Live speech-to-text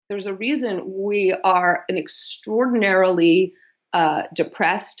There's a reason we are an extraordinarily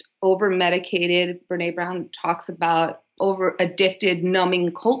depressed, over medicated. Brene Brown talks about over addicted,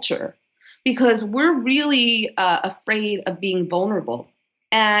 numbing culture because we're really afraid of being vulnerable.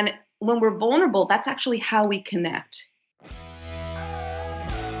 And when we're vulnerable, that's actually how we connect.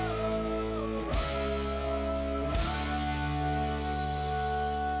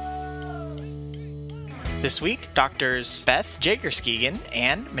 This week, Doctors Beth Jagerskegen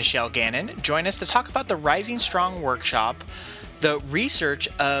and Michelle Gannon join us to talk about the Rising Strong workshop, the research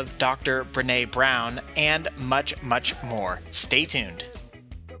of Dr. Brene Brown, and much, much more. Stay tuned.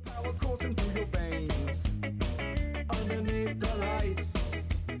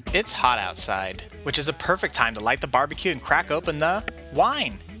 It's hot outside, which is a perfect time to light the barbecue and crack open the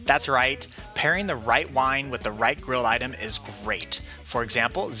wine. That's right, pairing the right wine with the right grilled item is great. For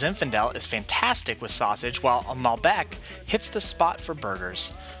example, Zinfandel is fantastic with sausage, while a Malbec hits the spot for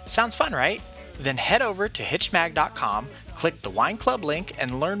burgers. Sounds fun, right? Then head over to hitchedmag.com, click the Wine Club link,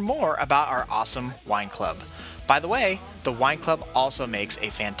 and learn more about our awesome wine club. By the way, the Wine Club also makes a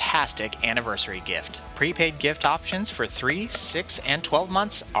fantastic anniversary gift. Prepaid gift options for 3, 6, and 12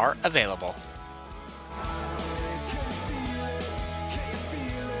 months are available.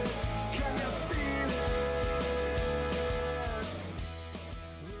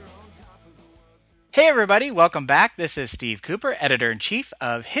 Hey everybody, welcome back. This is Steve Cooper, Editor-in-Chief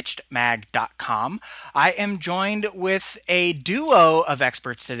of HitchedMag.com. I am joined with a duo of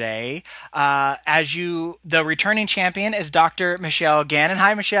experts today. The returning champion is Dr. Michelle Gannon.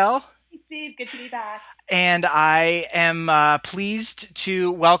 Hi, Michelle. Hey, Steve. Good to be back. And I am pleased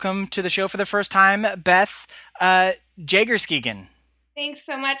to welcome to the show for the first time, Beth Jagerskegen. Thanks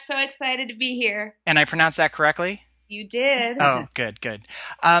so much. So excited to be here. And I pronounced that correctly? You did. Oh, good.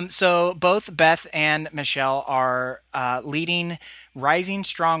 So both Beth and Michelle are leading Rising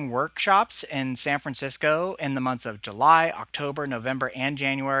Strong workshops in San Francisco in the months of July, October, November, and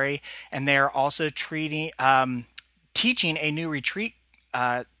January. And they are also teaching a new retreat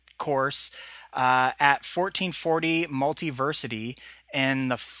course at 1440 Multiversity in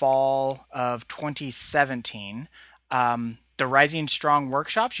the fall of 2017. The Rising Strong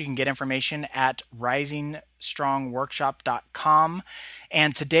workshops, you can get information at risingstrongworkshop.com.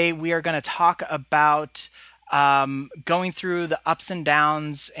 And today we are going to talk about going through the ups and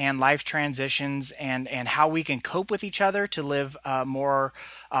downs and life transitions and how we can cope with each other to live more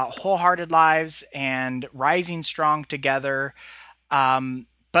wholehearted lives and rising strong together.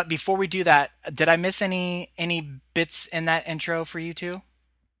 But before we do that, did I miss any bits in that intro for you two?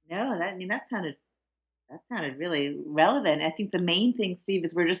 No, that sounded really relevant. I think the main thing, Steve,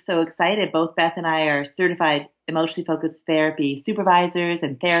 is we're just so excited. Both Beth and I are certified emotionally focused therapy supervisors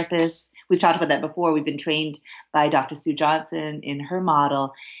and therapists. We've talked about that before. We've been trained by Dr. Sue Johnson in her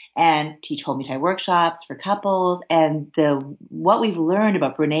model and teach home tie workshops for couples. And what we've learned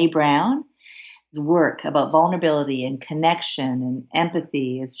about Brene Brown's work about vulnerability and connection and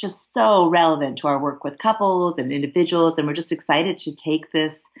empathy is just so relevant to our work with couples and individuals. And we're just excited to take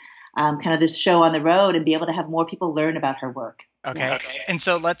this this show on the road and be able to have more people learn about her work. Okay. And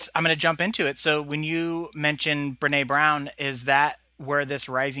so I'm going to jump into it. So when you mention Brene Brown, is that where this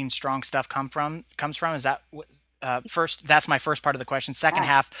Rising Strong stuff comes from? Is that first? That's my first part of the question. Second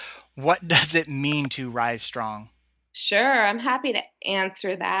half, what does it mean to rise strong? Sure. I'm happy to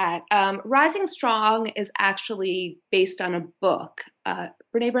answer that. Rising Strong is actually based on a book.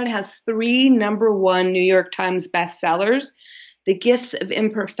 Brene Brown has 3 #1 New York Times bestsellers: The Gifts of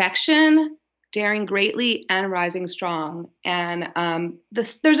Imperfection, Daring Greatly, and Rising Strong. And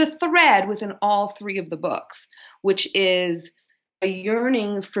there's a thread within all 3 of the books, which is a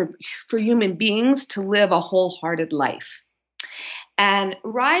yearning for human beings to live a wholehearted life. And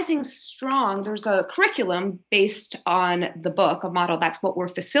Rising Strong, there's a curriculum based on the book, a model. That's what we're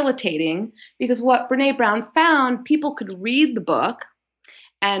facilitating, because what Brene Brown found, people could read the book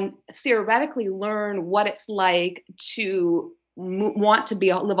and theoretically learn what it's like to want to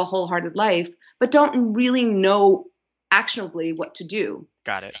live a wholehearted life, but don't really know actionably what to do.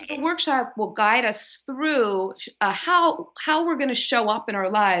 Got it. So the workshop will guide us through how we're going to show up in our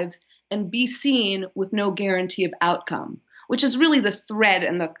lives and be seen with no guarantee of outcome, which is really the thread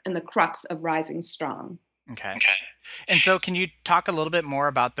and the crux of Rising Strong. Okay. And so can you talk a little bit more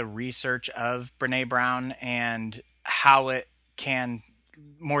about the research of Brene Brown and how it can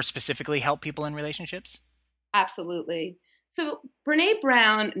more specifically help people in relationships? Absolutely. So Brene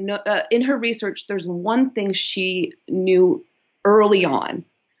Brown, in her research, there's one thing she knew early on,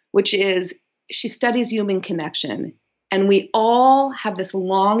 which is she studies human connection. And we all have this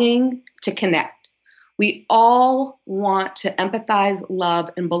longing to connect. We all want to empathize, love,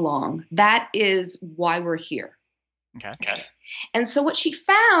 and belong. That is why we're here. Okay. And so, what she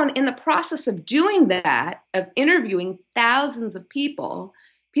found in the process of doing that, of interviewing thousands of people,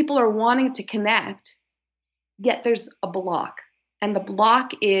 people are wanting to connect, yet there's a block. And the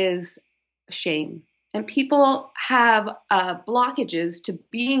block is shame. And people have blockages to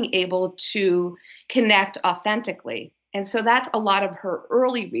being able to connect authentically. And so that's a lot of her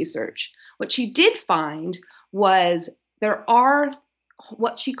early research. What she did find was there are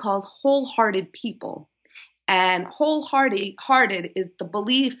what she calls wholehearted people. And wholehearted is the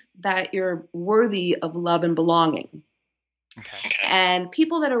belief that you're worthy of love and belonging. Okay. And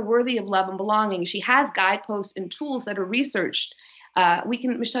people that are worthy of love and belonging, she has guideposts and tools that are researched.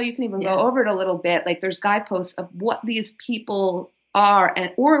 Michelle, you can even go over it a little bit. Like there's guideposts of what these people are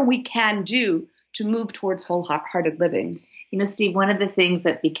or we can do to move towards wholehearted living. You know, Steve, one of the things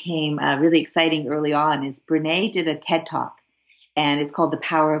that became really exciting early on is Brene did a TED Talk, and it's called The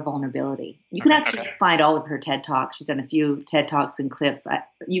Power of Vulnerability. You can actually find all of her TED Talks. She's done a few TED Talks and clips.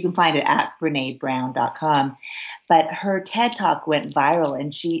 You can find it at BrenéBrown.com. But her TED Talk went viral,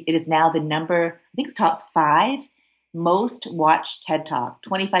 and it is now the I think it's top 5 most watched TED Talk,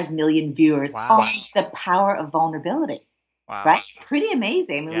 25 million viewers on the power of vulnerability. Wow. Right? Pretty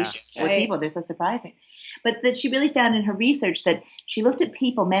amazing. I mean, we share with people, they're so surprising. But that she really found in her research that she looked at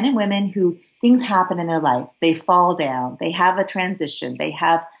people, men and women, who things happen in their life. They fall down. They have a transition. They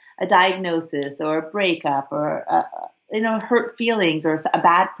have a diagnosis or a breakup or hurt feelings or a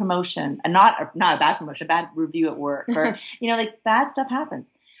bad promotion, not a bad promotion, a bad review at work, or like bad stuff happens.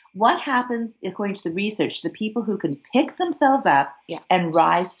 What happens, according to the research, the people who can pick themselves up and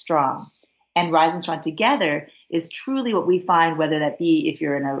rise strong and rise and strong together is truly what we find, whether that be if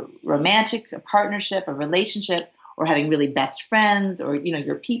you're in a romantic partnership, a relationship, or having really best friends, or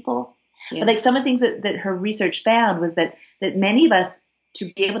your people. But like some of the things that her research found was that many of us, to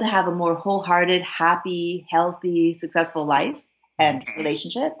be able to have a more wholehearted, happy, healthy, successful life and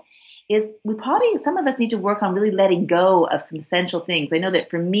relationship, is some of us need to work on really letting go of some essential things. I know that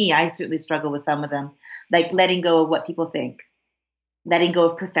for me, I certainly struggle with some of them, like letting go of what people think, letting go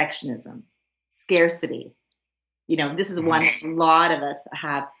of perfectionism, scarcity. This is one that a lot of us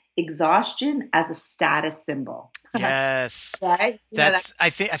have. Exhaustion as a status symbol. Yes. Right? I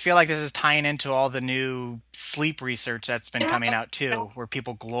feel like this is tying into all the new sleep research that's been coming out too, where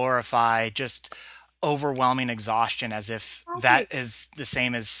people glorify just overwhelming exhaustion as if that is the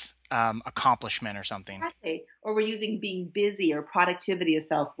same as accomplishment or something. Exactly. Or we're using being busy or productivity as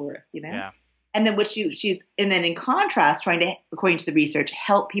self-worth, Yeah. And then and then in contrast, trying to, according to the research,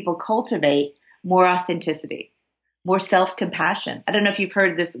 help people cultivate more authenticity, more self-compassion. I don't know if you've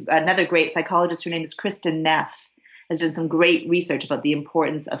heard this, another great psychologist, her name is Kristin Neff, has done some great research about the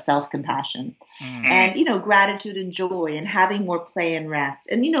importance of self-compassion and, gratitude and joy and having more play and rest.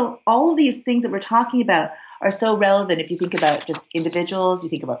 And, all of these things that we're talking about are so relevant if you think about just individuals, you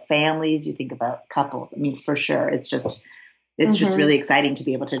think about families, you think about couples. I mean, for sure, it's just really exciting to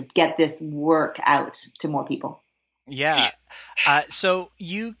be able to get this work out to more people. Yeah. So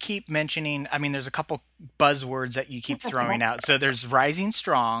you keep mentioning, there's a couple buzzwords that you keep throwing out. So there's rising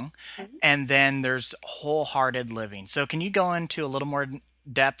strong, and then there's wholehearted living. So can you go into a little more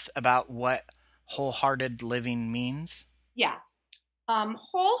depth about what wholehearted living means? Yeah.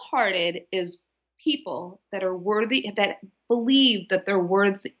 Wholehearted is people that are worthy, that believe that they're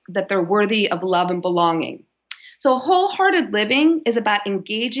worthy of love and belonging. So wholehearted living is about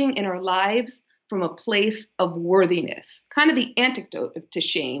engaging in our lives from a place of worthiness, kind of the antidote to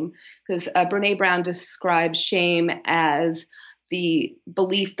shame, because Brene Brown describes shame as the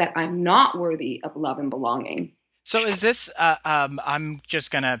belief that I'm not worthy of love and belonging. So is this, I'm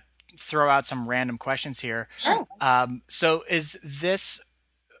just going to throw out some random questions here. Sure. So is this,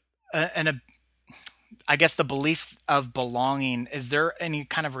 I guess the belief of belonging, is there any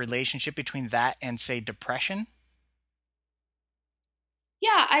kind of relationship between that and, say, depression?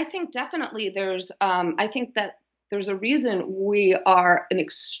 Yeah, I think definitely I think that there's a reason we are an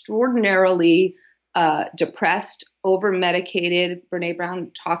extraordinarily depressed, over-medicated, Brene Brown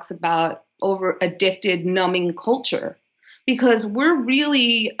talks about over-addicted, numbing culture, because we're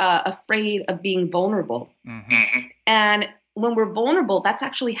really afraid of being vulnerable. Mm-hmm. And when we're vulnerable, that's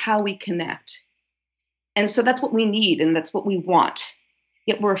actually how we connect. And so that's what we need, and that's what we want.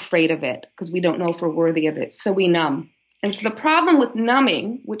 Yet we're afraid of it because we don't know if we're worthy of it, so we numb. And so the problem with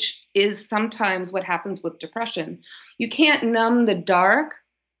numbing, which is sometimes what happens with depression, you can't numb the dark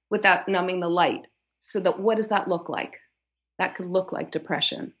without numbing the light. So what does that look like? That could look like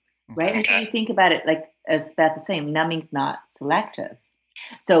depression. Right? And so you think about it, like as Beth is saying, numbing's not selective.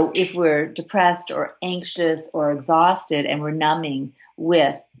 So if we're depressed or anxious or exhausted and we're numbing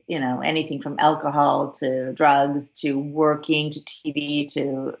with, anything from alcohol to drugs to working to TV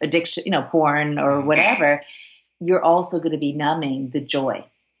to addiction, porn or whatever, you're also going to be numbing the joy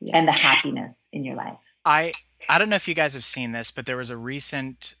and the happiness in your life. I don't know if you guys have seen this, but there was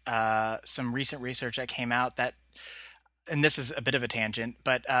some recent research that came out that, and this is a bit of a tangent,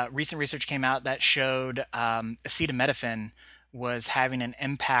 but recent research came out that showed acetaminophen was having an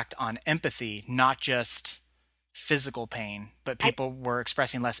impact on empathy, not just physical pain, but people were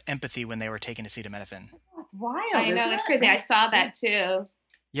expressing less empathy when they were taking acetaminophen. That's wild. I know, it's crazy. I saw that too.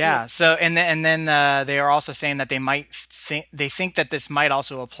 Yeah. So, and then they are also saying that they think that this might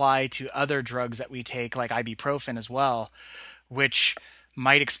also apply to other drugs that we take, like ibuprofen as well, which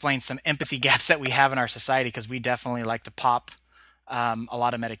might explain some empathy gaps that we have in our society, because we definitely like to pop a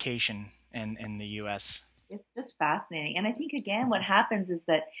lot of medication in the U.S. It's just fascinating. And I think, again, what happens is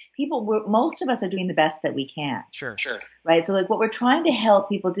that most of us are doing the best that we can. Sure. Right? So like what we're trying to help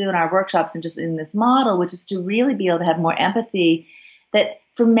people do in our workshops and just in this model, which is to really be able to have more empathy, that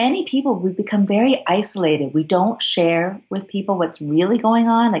for many people, we've become very isolated. We don't share with people what's really going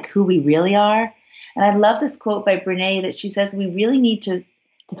on, like who we really are. And I love this quote by Brene that she says we really need to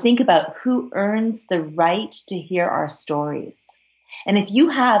think about who earns the right to hear our stories. And if you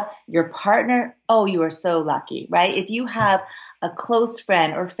have your partner, oh, you are so lucky, right? If you have a close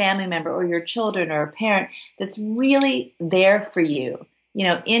friend or family member or your children or a parent that's really there for you,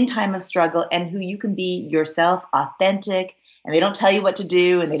 in time of struggle, and who you can be yourself, authentic, and they don't tell you what to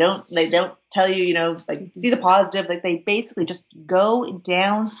do, and they don't tell you, like see the positive. Like they basically just go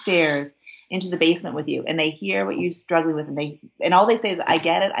downstairs into the basement with you, and they hear what you're struggling with, and all they say is, "I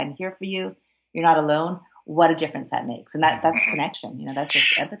get it. I'm here for you. You're not alone." What a difference that makes, and that's connection. That's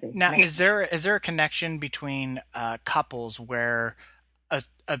just empathy. Now, is there a connection between couples where a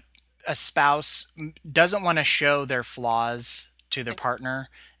spouse doesn't want to show their flaws to their partner,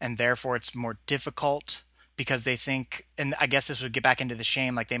 and therefore it's more difficult because they think, and I guess this would get back into the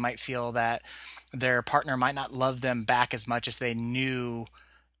shame, like they might feel that their partner might not love them back as much as they knew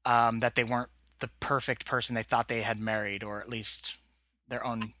that they weren't the perfect person they thought they had married, or at least their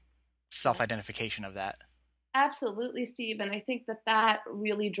own self-identification of that. Absolutely, Steve. And I think that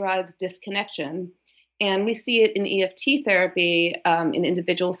really drives disconnection. And we see it in EFT therapy, in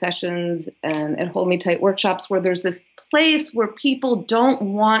individual sessions and at Hold Me Tight workshops, where there's this place where people don't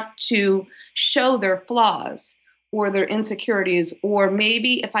want to show their flaws or their insecurities. Or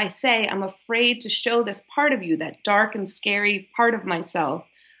maybe if I say, I'm afraid to show this part of you, that dark and scary part of myself,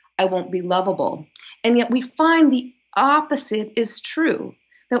 I won't be lovable. And yet we find the opposite is true.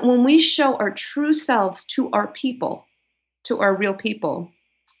 That when we show our true selves to our people, to our real people,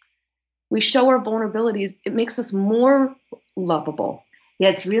 we show our vulnerabilities, it makes us more lovable. Yeah,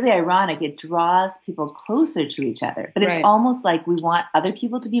 it's really ironic. It draws people closer to each other. But it's almost like we want other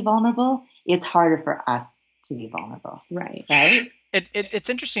people to be vulnerable. It's harder for us to be vulnerable. Right. It's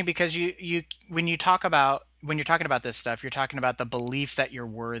interesting because when you're talking about this stuff, you're talking about the belief that you're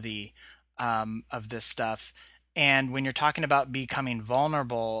worthy of this stuff. And when you're talking about becoming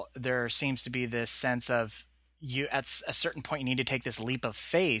vulnerable, there seems to be this sense of you at a certain point, you need to take this leap of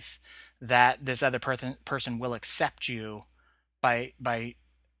faith that this other person will accept you by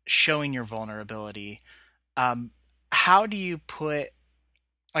showing your vulnerability. How do you put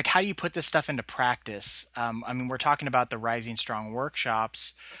this stuff into practice? We're talking about the Rising Strong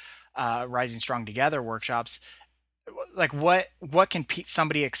workshops, Rising Strong Together workshops. Like what can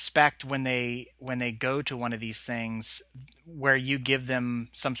somebody expect when they go to one of these things where you give them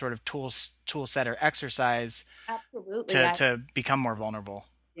some sort of tool set or exercise? Absolutely. to become more vulnerable?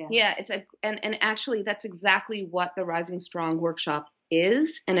 Yeah, and actually that's exactly what the Rising Strong workshop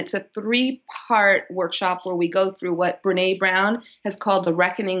is. And it's a 3-part workshop where we go through what Brene Brown has called the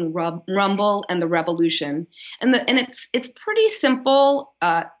reckoning, rumble, and the revolution. And it's pretty simple,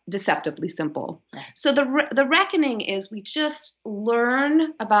 deceptively simple. So the reckoning is we just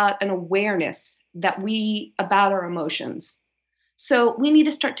learn about an awareness about our emotions. So we need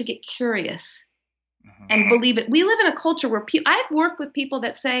to start to get curious. And believe it. We live in a culture where I've worked with people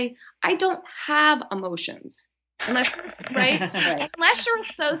that say, I don't have emotions. Unless you're a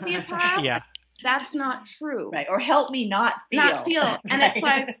sociopath, that's not true. Right. Or help me not feel. And it's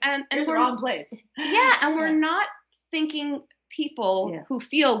like, and we're in the wrong place. Yeah. And we're not thinking people who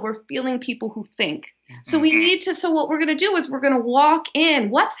feel, we're feeling people who think. So so what we're going to do is we're going to walk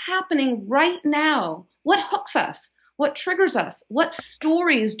in. What's happening right now? What hooks us? What triggers us? What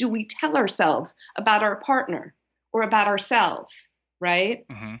stories do we tell ourselves about our partner or about ourselves? right?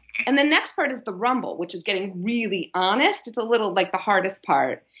 Hmm. And the next part is the rumble, which is getting really honest. It's a little like the hardest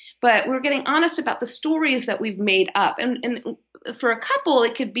part, but we're getting honest about the stories that we've made up. And for a couple,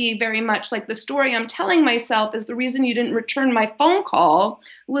 it could be very much like the story I'm telling myself is the reason you didn't return my phone call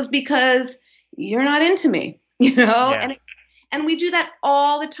was because you're not into me, you know? Yeah. And we do that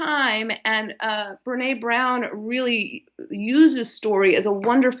all the time. And Brene Brown really uses story as a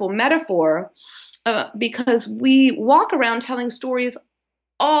wonderful metaphor because we walk around telling stories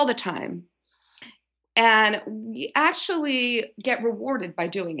all the time. And we actually get rewarded by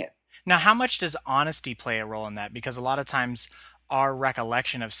doing it. Now, how much does honesty play a role in that? Because a lot of times our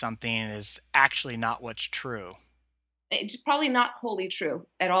recollection of something is actually not what's true. It's probably not wholly true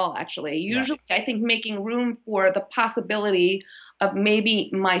at all, actually. Yeah. Usually, I think making room for the possibility of maybe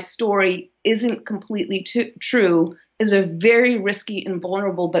my story isn't completely true is a very risky and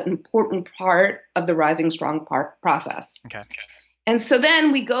vulnerable but important part of the Rising Strong process. Okay. And so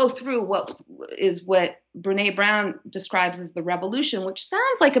then we go through what Brene Brown describes as the revolution, which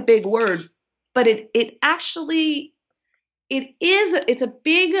sounds like a big word, but it actually it's a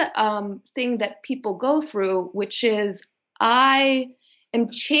big thing that people go through, which is I am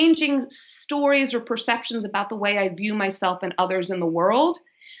changing stories or perceptions about the way I view myself and others in the world.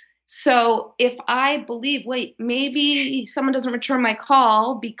 So if I believe, wait, maybe someone doesn't return my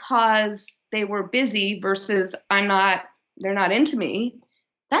call because they were busy versus they're not into me,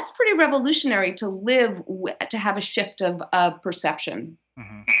 that's pretty revolutionary to to have a shift of perception.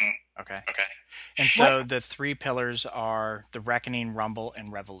 Mm-hmm. Okay. And so the three pillars are the reckoning, rumble,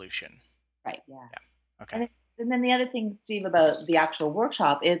 and revolution. Right. Yeah. Okay. And then the other thing, Steve, about the actual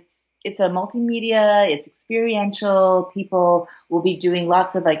workshop, it's a multimedia, it's experiential. People will be doing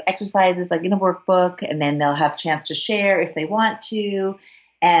lots of like exercises like in a workbook, and then they'll have a chance to share if they want to.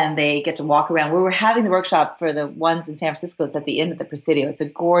 And they get to walk around. We were having the workshop for the ones in San Francisco. It's at the Inn at the Presidio. It's a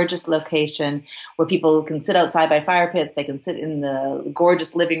gorgeous location where people can sit outside by fire pits. They can sit in the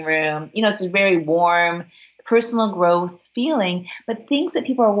gorgeous living room. You know, it's a very warm, personal growth feeling. But things that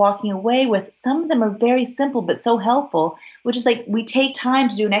people are walking away with, some of them are very simple but so helpful, which is like we take time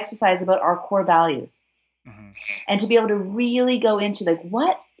to do an exercise about our core values. Mm-hmm. And to be able to really go into like,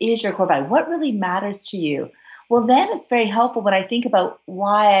 what is your core value? What really matters to you? Well, then it's very helpful when I think about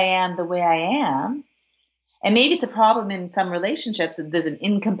why I am the way I am. And maybe it's a problem in some relationships. There's an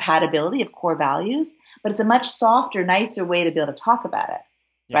incompatibility of core values, but it's a much softer, nicer way to be able to talk about it,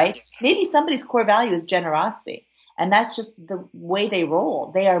 yes. Right? Maybe somebody's core value is generosity, and that's just the way they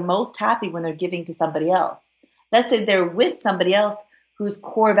roll. They are most happy when they're giving to somebody else. Let's say they're with somebody else whose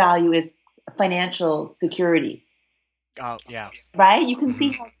core value is financial security. Oh, yeah. Right? You can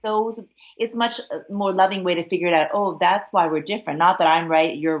see how it's much more loving way to figure it out. Oh, that's why we're different. Not that I'm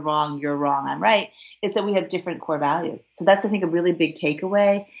right, you're wrong, I'm right. It's that we have different core values. So that's, I think, a really big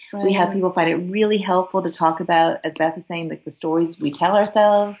takeaway. Right. We have people find it really helpful to talk about, as Beth is saying, like the stories we tell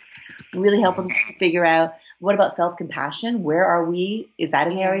ourselves, really helpful to figure out, what about self-compassion? Where are we? Is that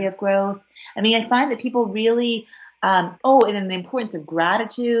an area of growth? I mean, I find that people really... and then the importance of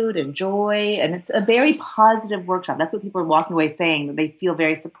gratitude and joy. And it's a very positive workshop. That's what people are walking away saying, that they feel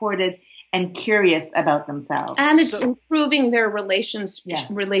very supported and curious about themselves. And it's improving their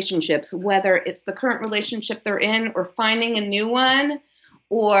relationships, whether it's the current relationship they're in or finding a new one,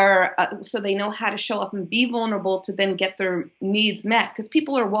 or so they know how to show up and be vulnerable to then get their needs met. Because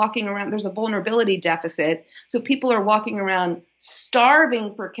people are walking around, there's a vulnerability deficit. So people are walking around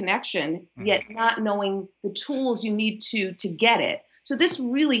starving for connection, yet not knowing the tools you need to get it. So this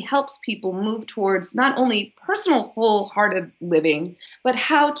really helps people move towards not only personal wholehearted living, but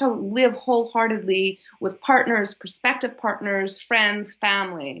how to live wholeheartedly with partners, prospective partners, friends,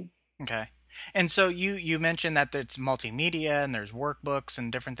 family. Okay. And so you mentioned that it's multimedia and there's workbooks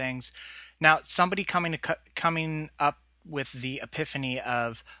and different things. Now, somebody coming up with the epiphany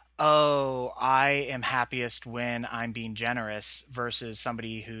of, oh, I am happiest when I'm being generous, versus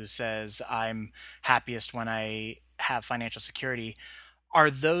somebody who says I'm happiest when I have financial security.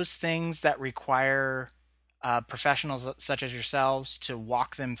 Are those things that require professionals such as yourselves to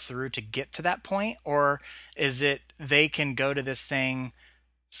walk them through to get to that point? Or is it they can go to this thing,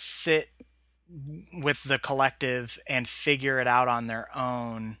 sit with the collective and figure it out on their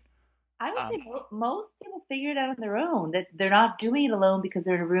own? I would say most people figure it out on their own, that they're not doing it alone because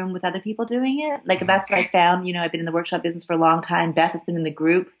they're in a room with other people doing it. Like that's what I found. You know, I've been in the workshop business for a long time. Beth has been in the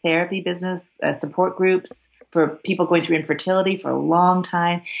group therapy business, support groups for people going through infertility for a long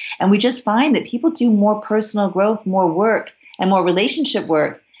time. And we just find that people do more personal growth, more work, and more relationship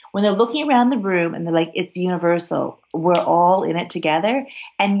work when they're looking around the room and they're like, it's universal. We're all in it together.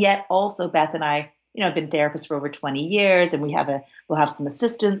 And yet also, Beth and I, I've been therapists for over 20 years, and we'll have some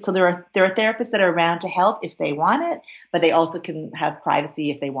assistants. So there are therapists that are around to help if they want it, but they also can have privacy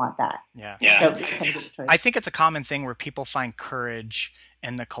if they want that. Yeah. So it's kind of a choice. I think it's a common thing where people find courage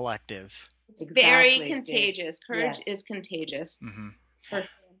in the collective. Very contagious. Courage is contagious. Mm-hmm.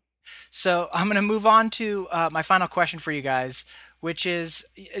 So I'm going to move on to my final question for you guys, which is,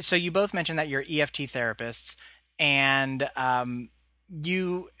 so you both mentioned that you're EFT therapists, and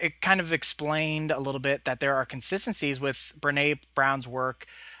you kind of explained a little bit that there are consistencies with Brene Brown's work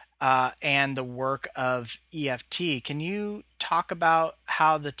and the work of EFT. Can you talk about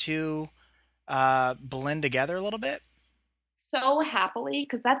how the two blend together a little bit? So happily,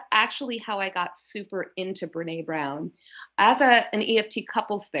 because that's actually how I got super into Brene Brown. As an EFT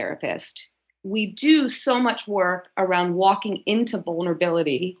couples therapist, we do so much work around walking into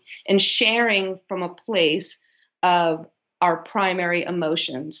vulnerability and sharing from a place of our primary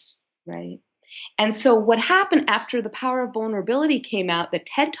emotions, right? And so what happened after The Power of Vulnerability came out, the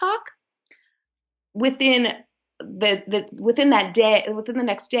TED Talk, within that day, within the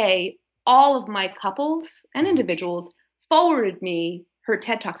next day, all of my couples and individuals forwarded me her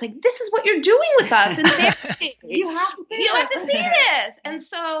TED Talks, like, this is what you're doing with us in therapy. You have to see this. And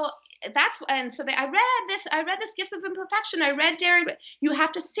so I read this Gifts of Imperfection. I read Dairy, but you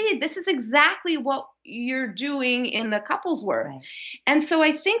have to see this is exactly what you're doing in the couples work. Right. And so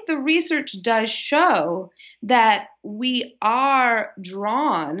I think the research does show that we are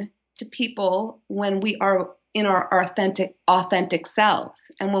drawn to people when we are in our authentic selves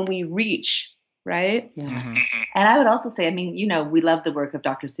and when we reach. Right? Yeah. Mm-hmm. And I would also say, we love the work of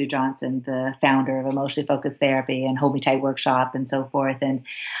Dr. Sue Johnson, the founder of Emotionally Focused Therapy and Hold Me Tight Workshop and so forth. And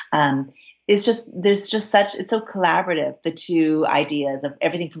it's so collaborative, the two ideas of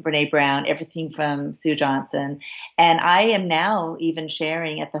everything from Brene Brown, everything from Sue Johnson. And I am now even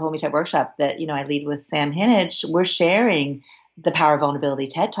sharing at the Hold Me Tight Workshop that, I lead with Sam Hinich, we're sharing the Power of Vulnerability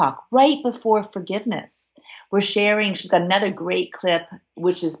TED Talk right before forgiveness. We're sharing, she's got another great clip,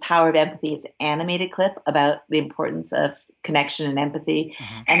 which is Power of Empathy. It's an animated clip about the importance of connection and empathy.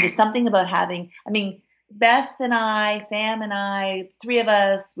 Mm-hmm. And there's something about Beth and I, Sam and I, three of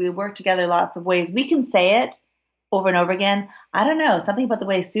us, we work together lots of ways. We can say it over and over again. I don't know, something about the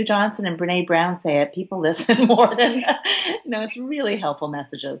way Sue Johnson and Brene Brown say it, people listen more than, it's really helpful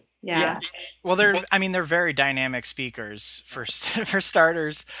messages. Yeah. Well, they're very dynamic speakers for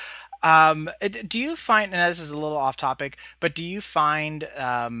starters. Do you find, and this is a little off topic, but do you find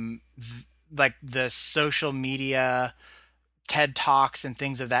like the social media TED Talks and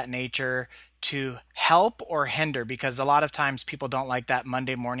things of that nature to help or hinder? Because a lot of times people don't like that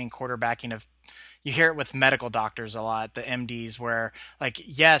Monday morning quarterbacking of, you hear it with medical doctors a lot, the MDs, where like,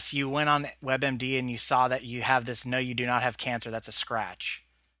 yes, you went on WebMD and you saw that you have this, no, you do not have cancer, that's a scratch.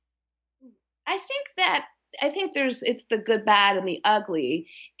 I think it's the good, bad, and the ugly.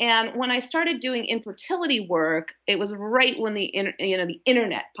 And when I started doing infertility work, it was right when the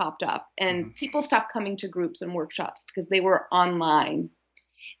internet popped up, and people stopped coming to groups and workshops because they were online.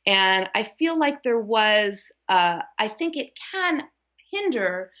 And I feel like there was, I think it can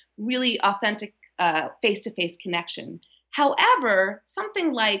hinder really authentic face-to-face connection. However,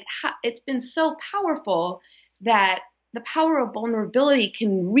 something like it's been so powerful that the power of vulnerability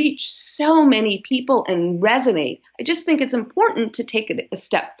can reach so many people and resonate. I just think it's important to take it a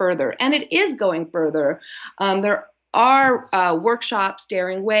step further, and it is going further. There are workshops,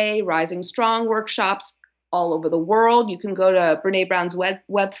 Daring Way, Rising Strong workshops all over the world. You can go to Brene Brown's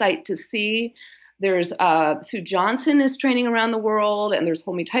website to see. There's Sue Johnson is training around the world, and there's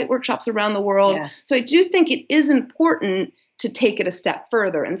Hold Me Tight workshops around the world. Yeah. So I do think it is important to take it a step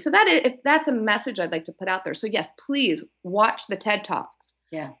further. And so if that's a message I'd like to put out there. So yes, please watch the TED Talks.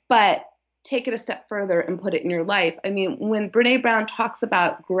 Yeah. But take it a step further and put it in your life. When Brene Brown talks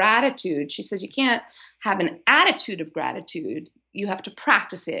about gratitude, she says you can't have an attitude of gratitude. You have to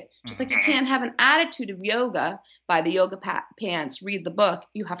practice it. Just like you can't have an attitude of yoga, buy the yoga pants, read the book.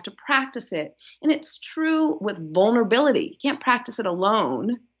 You have to practice it. And it's true with vulnerability. You can't practice it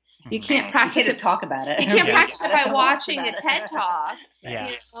alone. You can't practice it. You can't just talk about it. You can't practice it by watching a TED Talk. Yeah.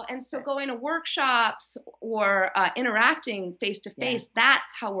 And so going to workshops or interacting face to face, that's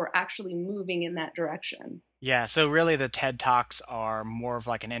how we're actually moving in that direction. Yeah. So really the TED Talks are more of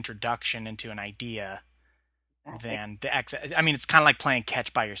like an introduction into an idea than the exit. It's kind of like playing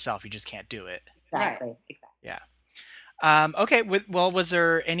catch by yourself. You just can't do it. Exactly. Right. Yeah. Okay. Well, was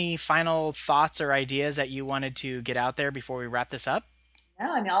there any final thoughts or ideas that you wanted to get out there before we wrap this up?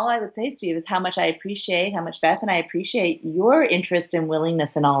 No, all I would say, Steve, is how much Beth and I appreciate your interest and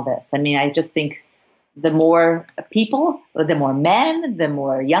willingness in all this. I just think the more people, the more men, the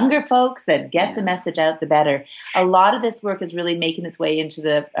more younger folks that get the message out, the better. A lot of this work is really making its way into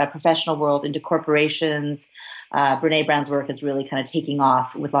the professional world, into corporations. Brene Brown's work is really kind of taking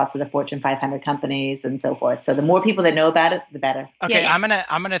off with lots of the Fortune 500 companies and so forth. So the more people that know about it, the better. Okay, yes.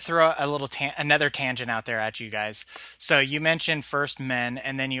 I'm gonna throw a little another tangent out there at you guys. So you mentioned first men,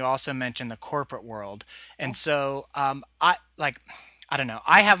 and then you also mentioned the corporate world, and so I don't know.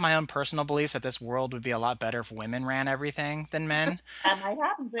 I have my own personal beliefs that this world would be a lot better if women ran everything than men. That might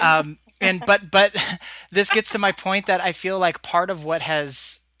happen. But this gets to my point that I feel like part of what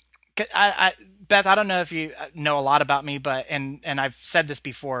has, Beth, I don't know if you know a lot about me, but and I've said this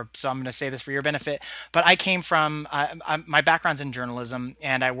before, so I'm going to say this for your benefit. But I came from my background's in journalism,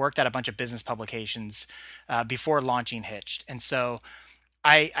 and I worked at a bunch of business publications before launching Hitched, and so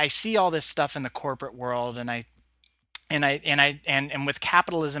I see all this stuff in the corporate world, and with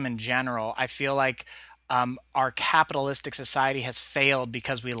capitalism in general, I feel like our capitalistic society has failed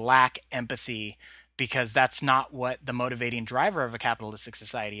because we lack empathy, because that's not what the motivating driver of a capitalistic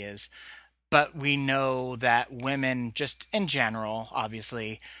society is. But we know that women, just in general,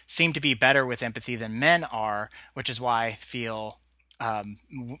 obviously, seem to be better with empathy than men are, which is why I feel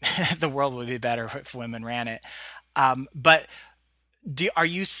the world would be better if women ran it. But are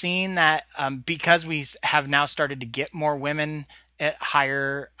you seeing that because we have now started to get more women at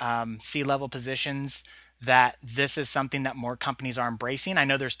higher C-level positions, that this is something that more companies are embracing? I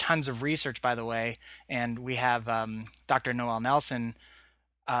know there's tons of research, by the way, and we have Dr. Noelle Nelson,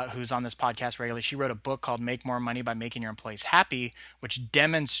 who's on this podcast regularly. She wrote a book called Make More Money by Making Your Employees Happy, which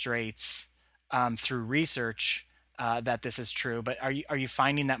demonstrates through research that this is true. But are you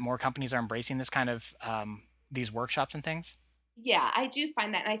finding that more companies are embracing this kind of these workshops and things? Yeah, I do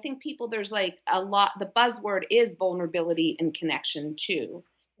find that. And I think there's like a lot, the buzzword is vulnerability and connection too.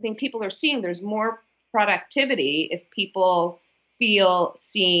 I think people are seeing there's more productivity if people feel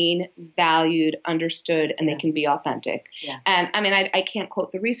seen, valued, understood, and they can be authentic. Yeah. And I mean, I can't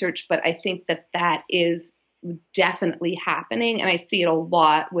quote the research, but I think that is definitely happening. And I see it a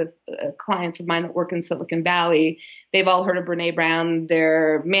lot with clients of mine that work in Silicon Valley. They've all heard of Brene Brown.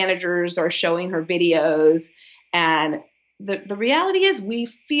 Their managers are showing her videos, and the reality is we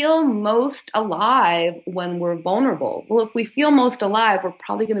feel most alive when we're vulnerable. Well, if we feel most alive, we're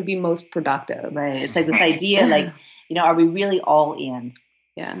probably going to be most productive. Right. It's like this idea, like, are we really all in?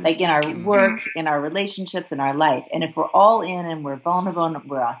 Yeah. Like in our work, in our relationships, in our life. And if we're all in and we're vulnerable and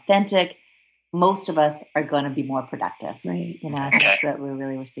we're authentic, most of us are going to be more productive. Right. That's what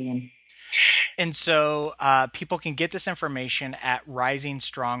we're seeing. And so people can get this information at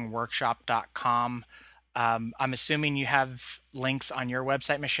risingstrongworkshop.com. I'm assuming you have links on your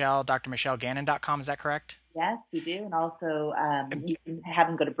website, Michelle, drmichellegannon.com. Is that correct? Yes, we do. And also you can have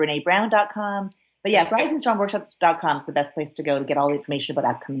them go to BreneBrown.com. But yeah, risingstrongworkshop.com is the best place to go to get all the information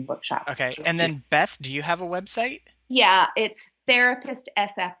about upcoming workshops. Okay. And then Beth, do you have a website? Yeah, it's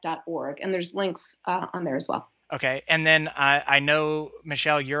therapistsf.org. And there's links on there as well. Okay. And then I know,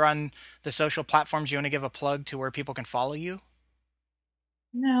 Michelle, you're on the social platforms. You want to give a plug to where people can follow you?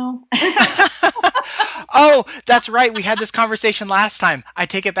 No. Oh, that's right. We had this conversation last time. I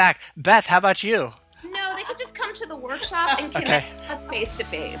take it back. Beth, how about you? No, they could just come to the workshop and connect us face to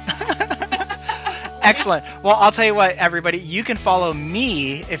face. Excellent. Well, I'll tell you what, everybody, you can follow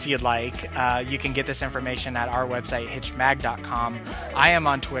me if you'd like. You can get this information at our website, hitchmag.com. I am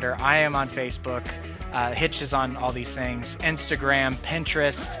on Twitter. I am on Facebook. Hitch is on all these things. Instagram,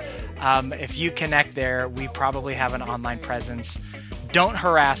 Pinterest. If you connect there, we probably have an online presence. Don't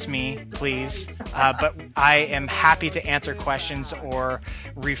harass me, please, but I am happy to answer questions or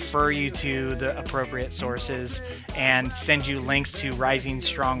refer you to the appropriate sources and send you links to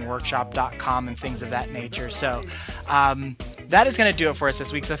risingstrongworkshop.com and things of that nature. So that is going to do it for us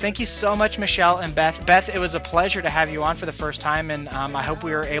this week. So thank you so much, Michelle and Beth. Beth, it was a pleasure to have you on for the first time, and I hope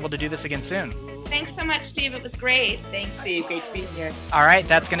we are able to do this again soon. Thanks so much, Steve. It was great. Thanks, Steve. Great to be here. All right,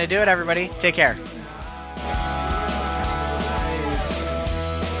 that's going to do it, everybody. Take care.